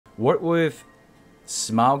Work with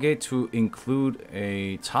Smilegate to include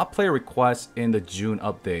a top player request in the June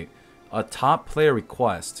update. A top player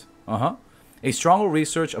request. A stronghold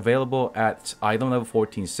research available at item level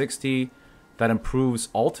 1460 that improves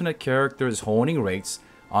alternate characters' honing rates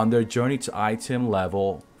on their journey to item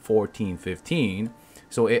level 1415.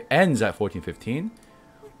 So it ends at 1415.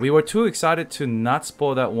 We were too excited to not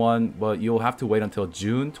spoil that one, but you'll have to wait until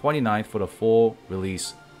June 29th for the full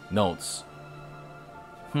release notes.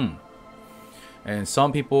 And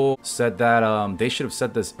some people said that they should have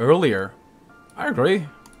said this earlier. I agree.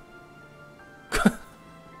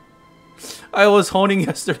 I was honing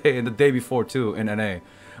yesterday and the day before too in NA.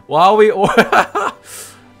 While we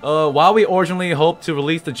originally hoped to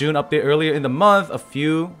release the June update earlier in the month, a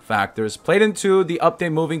few factors played into the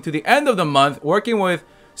update moving to the end of the month. Working with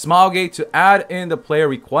Smilegate to add in the player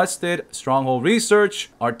requested stronghold research,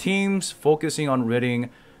 our teams focusing on ridding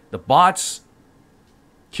the bots,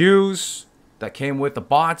 queues that came with the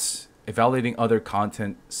bots, evaluating other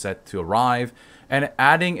content set to arrive, and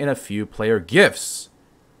adding in a few player gifts.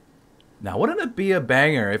 Now, wouldn't it be a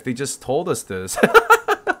banger if they just told us this?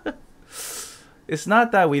 It's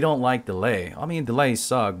not that we don't like delay. I mean, delays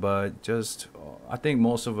suck, but just I think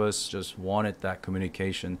most of us just wanted that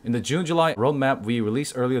communication. In the June-July roadmap we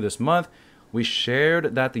released earlier this month, we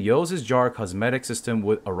shared that the Yoz's Jar cosmetic system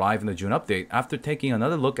would arrive in the June update. After taking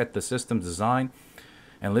another look at the system's design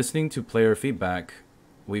and listening to player feedback,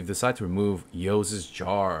 we've decided to remove Yoz's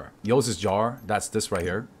Jar. Yoz's Jar, that's this right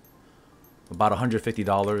here. About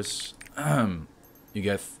 $150. You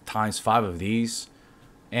get ×5 of these.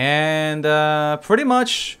 And pretty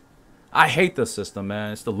much, I hate this system,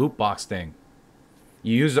 man. It's the loot box thing.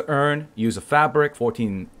 You use the urn, use a fabric,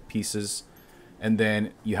 14 pieces, and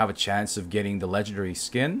then you have a chance of getting the legendary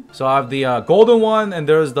skin. So I have the golden one, and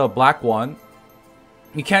there's the black one.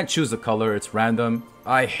 You can't choose the color, it's random.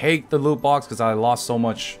 I hate the loot box because I lost so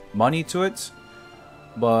much money to it.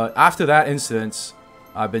 But after that incident,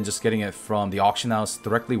 I've been just getting it from the auction house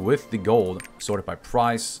directly with the gold, sorted by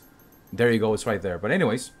price. There you go, it's right there. But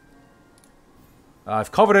anyways,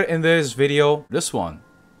 I've covered it in this video. This one,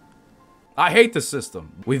 I hate the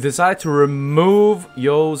system. We've decided to remove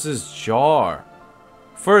Yoz's Jar.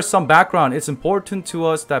 First, some background. It's important to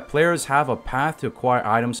us that players have a path to acquire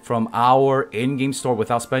items from our in-game store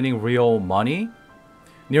without spending real money.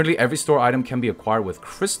 Nearly every store item can be acquired with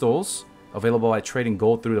crystals, available by trading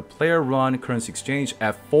gold through the player-run currency exchange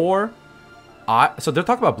F4. So they're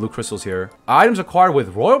talking about blue crystals here. Items acquired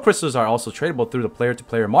with royal crystals are also tradable through the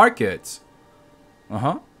player-to-player market.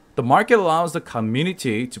 The market allows the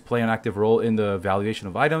community to play an active role in the valuation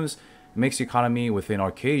of items. It makes the economy within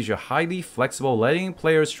Arcadia highly flexible, letting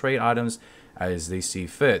players trade items as they see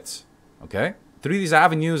fit. Okay? Through these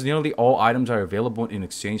avenues, nearly all items are available in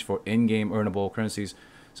exchange for in-game earnable currencies,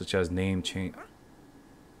 such as name change,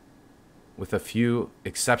 with a few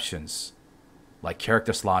exceptions, like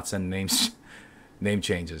character slots and names. Name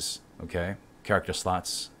changes, okay? Character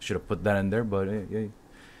slots. Should have put that in there, but yeah.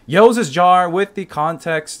 Yoz's Jar, with that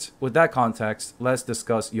context, let's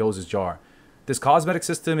discuss Yoz's Jar. This cosmetic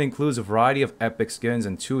system includes a variety of epic skins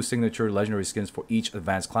and 2 signature legendary skins for each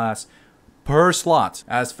advanced class per slot.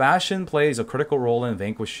 As fashion plays a critical role in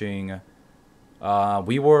vanquishing,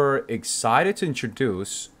 we were excited to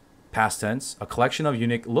introduce, past tense, a collection of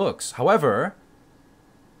unique looks. However,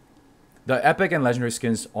 the epic and legendary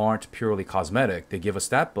skins aren't purely cosmetic. They give a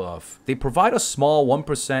stat buff. They provide a small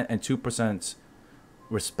 1% and 2%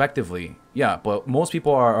 respectively. Yeah, but most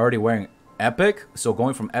people are already wearing epic. So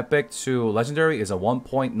going from epic to legendary is a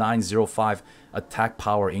 1.905 attack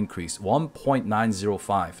power increase.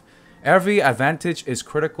 1.905. Every advantage is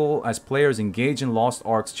critical as players engage in Lost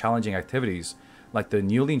Ark's challenging activities, like the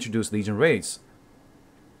newly introduced Legion raids.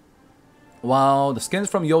 While the skins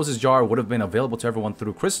from Yoz's Jar would have been available to everyone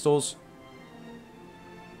through crystals,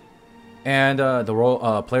 and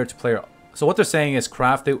the player-to-player. So what they're saying is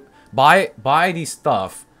craft it, buy these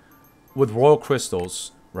stuff with royal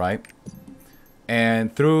crystals, right?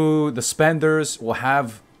 And through the spenders, we'll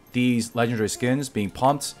have these legendary skins being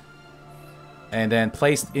pumped and then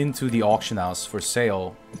placed into the auction house for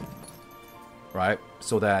sale, right?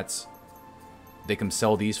 So that they can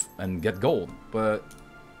sell these and get gold. But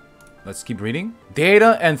let's keep reading.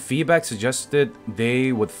 Data and feedback suggested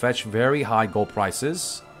they would fetch very high gold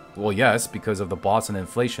prices. Well, yes, because of the bots and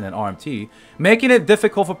inflation and RMT, making it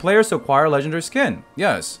difficult for players to acquire legendary skin.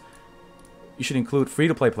 Yes, you should include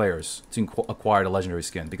free-to-play players to acquire the legendary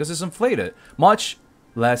skin because it's inflated, much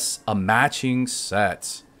less a matching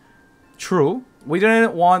set. True, we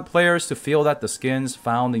didn't want players to feel that the skins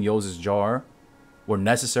found in Yoz's Jar were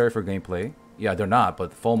necessary for gameplay. Yeah, they're not,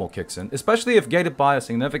 but FOMO kicks in, especially if gated by a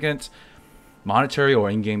significant monetary or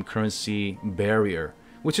in-game currency barrier,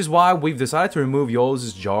 which is why we've decided to remove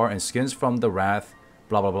Yo's jar and skins from the Wrath,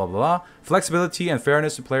 blah, blah, blah, blah. Flexibility and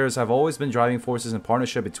fairness to players have always been driving forces in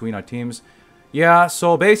partnership between our teams. Yeah,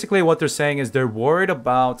 so basically what they're saying is they're worried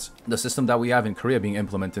about the system that we have in Korea being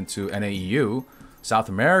implemented into NAEU, South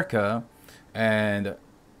America, and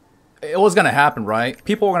it was going to happen, right?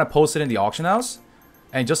 People were going to post it in the auction house,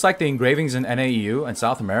 and just like the engravings in NAEU and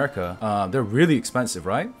South America, they're really expensive,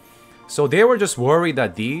 right? So they were just worried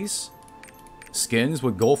that these skins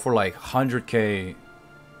would go for like 100K.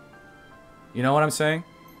 You know what I'm saying?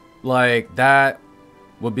 Like, that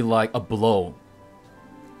would be like a blow.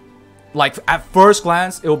 Like, at first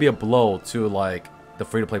glance, it will be a blow to like the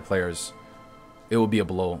free-to-play players. It will be a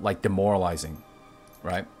blow, like demoralizing,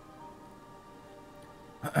 right?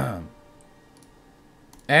 And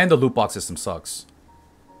the loot box system sucks,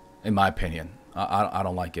 in my opinion. I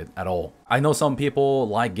don't like it at all. I know some people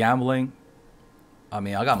like gambling. I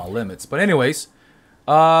mean, I got my limits. But anyways,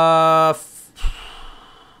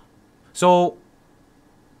 so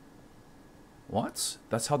what?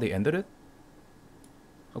 That's how they ended it?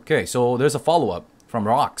 Okay, so there's a follow-up from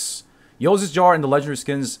Rocks. Yo's jar and the legendary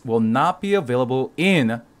skins will not be available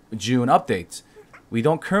in June updates. We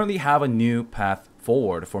don't currently have a new path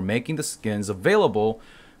forward for making the skins available.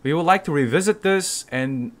 We would like to revisit this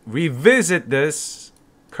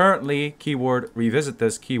currently, keyword, revisit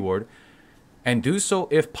this keyword, and do so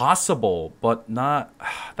if possible, but not,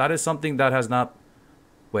 that is something that has not,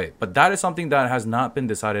 but that is something that has not been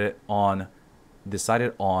decided on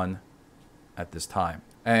at this time.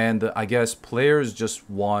 And I guess players just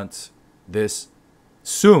want this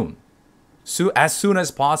soon, as soon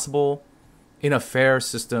as possible, in a fair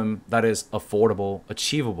system that is affordable,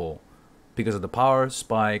 achievable, because of the power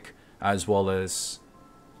spike, as well as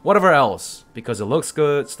whatever else, because it looks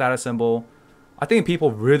good, status symbol. I think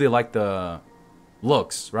people really like the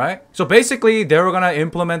looks, right? So basically, they were gonna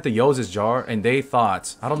implement the Yo's jar, and they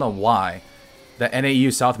thought, I don't know why, that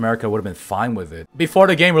NAU South America would have been fine with it. Before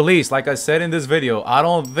the game released, like I said in this video, I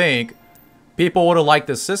don't think people would have liked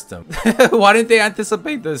this system. Why didn't they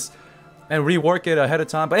anticipate this and rework it ahead of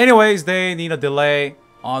time? But anyways, they need a delay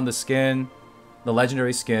on the skin, the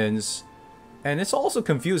legendary skins. And it's also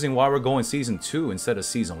confusing why we're going Season 2 instead of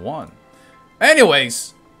Season 1.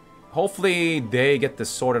 Anyways, hopefully they get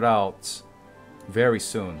this sorted out very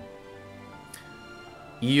soon.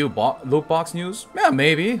 EU loot box news? Yeah,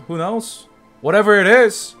 maybe. Who knows? Whatever it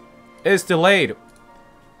is, it's delayed.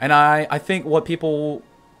 And I think what people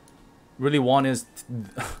really want is...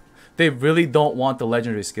 they really don't want the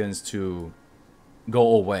legendary skins to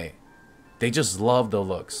go away. They just love the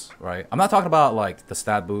looks, right? I'm not talking about like the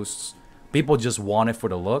stat boosts. People just want it for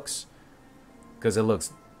the looks, because it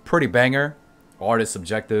looks pretty banger. Art is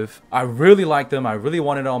subjective. I really like them. I really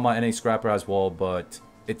wanted it on my NA Scrapper as well, but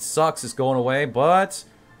it sucks it's going away. But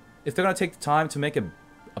if they're going to take the time to make it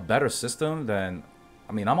a better system, then,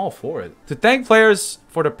 I mean, I'm all for it. To thank players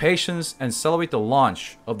for their patience and celebrate the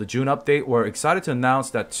launch of the June update, we're excited to announce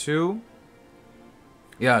that two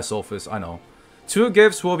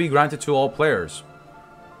gifts will be granted to all players.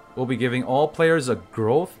 We'll be giving all players a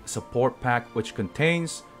growth support pack, which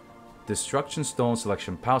contains Destruction Stone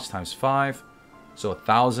Selection Pouch ×5, so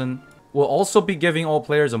 1,000. We'll also be giving all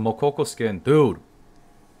players a Mokoko skin. Dude,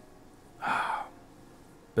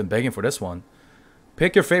 been begging for this one.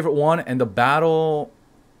 Pick your favorite one and the battle.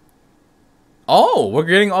 Oh, we're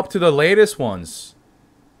getting up to the latest ones.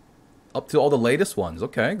 Up to all the latest ones.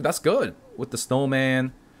 Okay, that's good. With the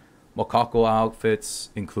snowman, Mokoko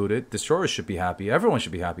outfits included. Destroyers should be happy. Everyone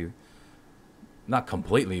should be happy. Not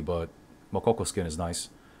completely, but Mokoko skin is nice.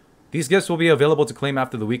 These gifts will be available to claim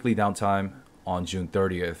after the weekly downtime on June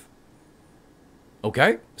 30th.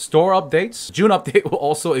 Okay, store updates. June update will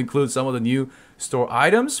also include some of the new store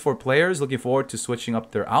items for players looking forward to switching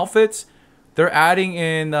up their outfits. They're adding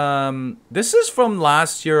in, this is from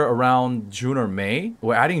last year around June or May.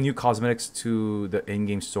 We're adding new cosmetics to the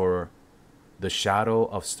in-game store. The Shadow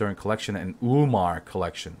of Stern collection and Umar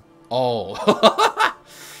collection. Oh.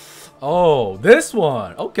 Oh, this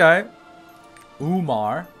one. Okay.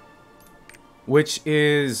 Umar. Which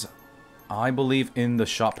is, I believe, in the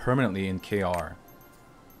shop permanently in KR.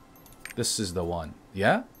 This is the one.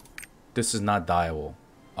 Yeah? This is not dyeable.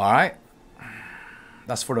 Alright.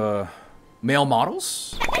 That's for the male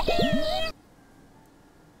models.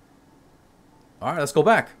 Alright, let's go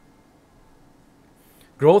back.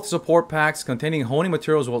 Growth support packs containing honing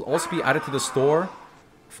materials will also be added to the store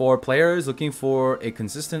for players looking for a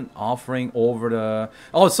consistent offering over the...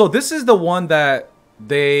 Oh, so this is the one that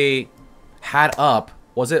they had up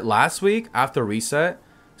was it last week after reset?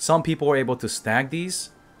 Some people were able to snag these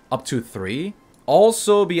up to 3.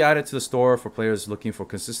 Also be added to the store for players looking for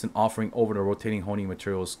consistent offering over the rotating honing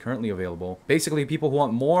materials currently available. Basically, people who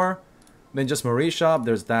want more than just Marie Shop,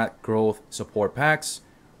 there's that growth support packs.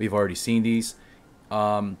 We've already seen these.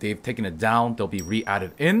 They've taken it down. They'll be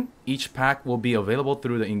re-added in. Each pack will be available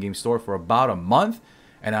through the in-game store for about a month,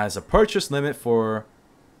 and has a purchase limit for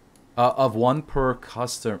of one per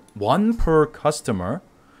customer.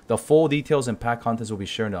 The full details and pack contents will be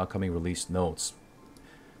shared in the upcoming release notes.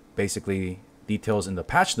 Basically, details in the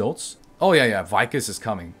patch notes. Oh yeah, Vicus is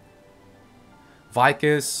coming.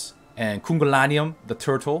 Vicus and Kungulanium, the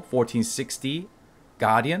turtle, 1460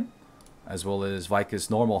 Guardian, as well as Vicus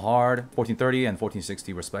normal hard, 1430 and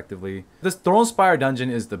 1460 respectively. This Thronespire dungeon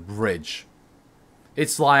is the bridge.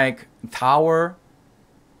 It's like tower,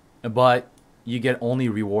 but you get only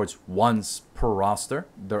rewards once per roster.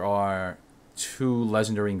 There are 2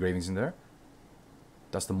 legendary engravings in there.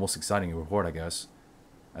 That's the most exciting reward, I guess.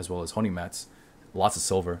 As well as honing mats. Lots of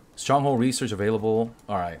silver. Stronghold research available.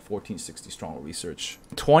 Alright, 1460 stronghold research.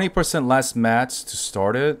 20% less mats to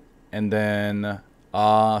start it. And then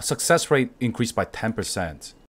success rate increased by 10%.